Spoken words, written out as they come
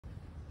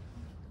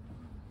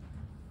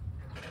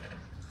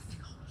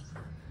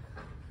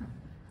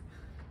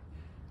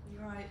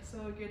So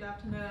good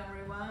afternoon,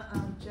 everyone.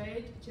 I'm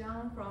Jade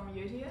Jiang from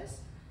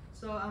UTS.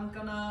 So I'm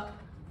gonna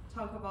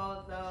talk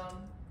about the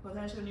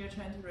potential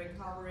nutrient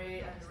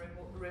recovery and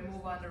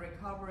removal and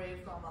recovery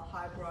from a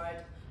hybrid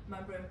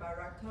membrane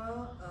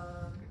bioreactor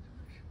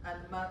and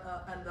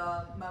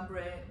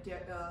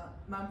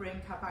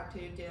membrane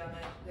capacity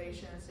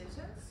deionization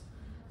systems.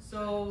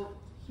 So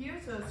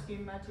here's a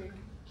schematic.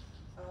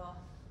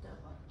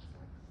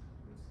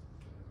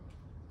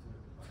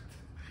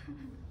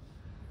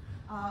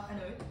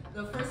 Anyway,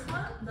 the first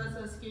one, that's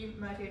a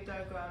schematic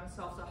diagrams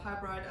of the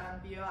hybrid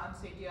and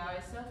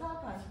MCDI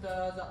setup and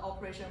the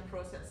operation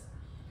process.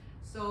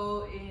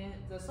 So in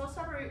the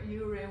subsequent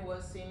urine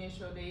was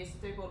initially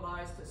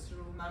stabilized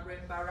through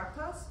membrane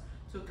bioreactors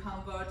to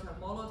convert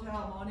volatile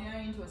ammonia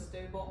into a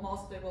more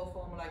stable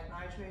form like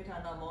nitrate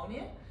and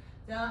ammonia.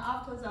 Then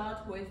after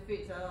that, we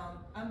feed the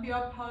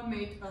MBR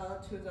permit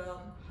to the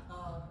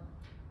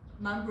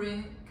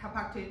membrane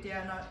capacity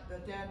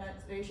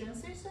deionization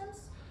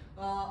systems.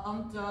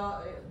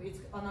 It's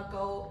gonna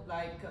go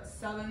like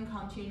 7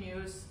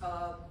 continuous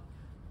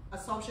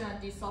absorption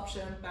and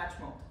desorption batch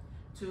mode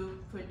to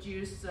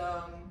produce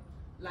the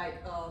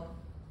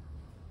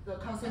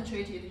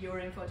concentrated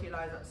urine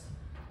fertilizers.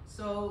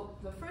 So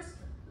the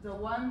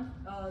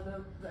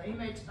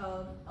image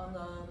on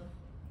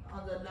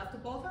the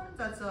left bottom,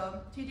 that's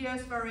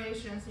TDS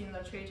variations in the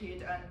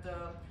treated and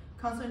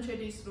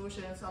concentrated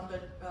solutions on the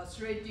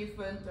 3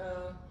 different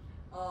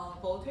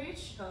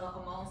voltage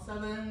among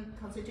 7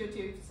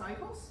 consecutive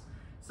cycles.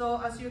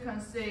 So as you can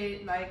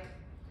see, like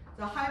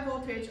the high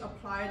voltage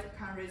applied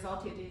can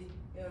resulted in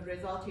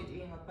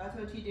a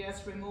better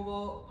TDS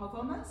removal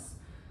performance.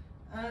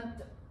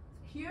 And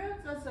here,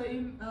 that's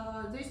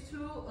these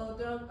two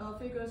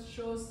figures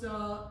shows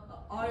the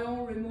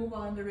ion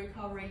removal and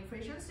recovery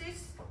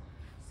efficiencies.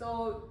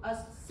 So as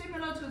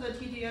similar to the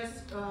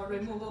TDS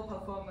removal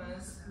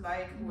performance,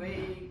 like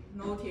we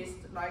noticed,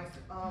 like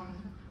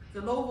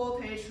the low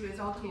voltage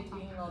resulted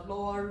in a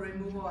lower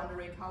removal and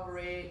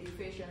recovery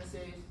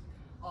efficiencies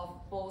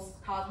of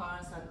both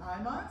cations and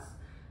anions.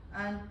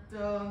 And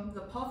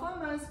the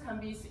performance can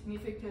be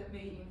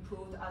significantly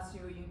improved as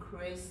you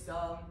increase,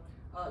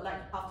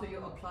 like after you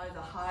apply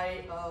the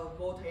high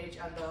voltage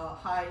and the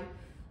high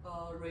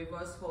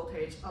reverse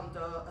voltage on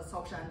the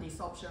absorption and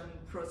desorption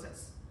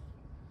process.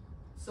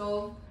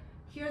 So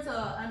here's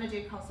the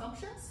energy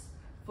consumptions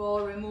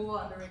for removal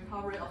and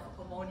recovery of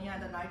ammonia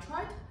and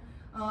nitrite.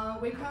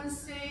 We can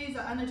see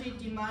the energy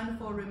demand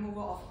for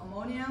removal of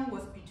ammonia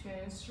was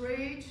between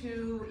 3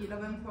 to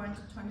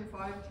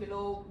 11.25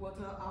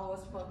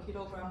 kilowatt-hours per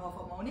kilogram of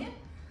ammonia,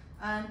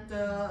 and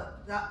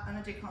that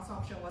energy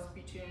consumption was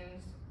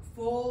between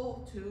 4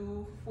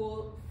 to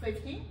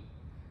 450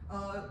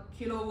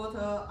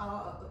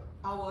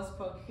 kilowatt-hours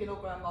per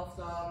kilogram of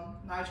the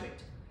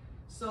nitrate.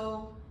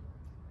 So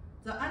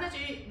the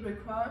energy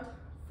required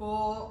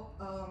for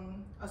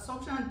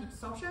absorption and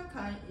desorption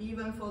can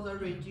even further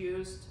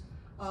reduced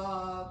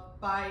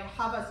by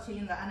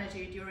harvesting the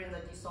energy during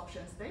the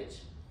desorption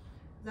stage.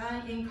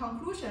 Then in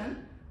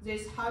conclusion,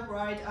 this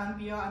hybrid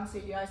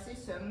MCDI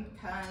system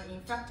can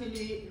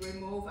effectively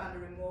remove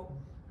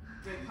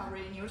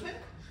recovery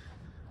nutrient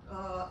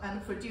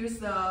and produce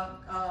the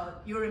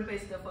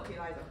urine-based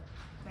fertilizer.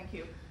 Thank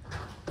you.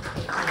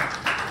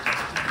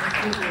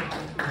 Thank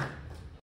you.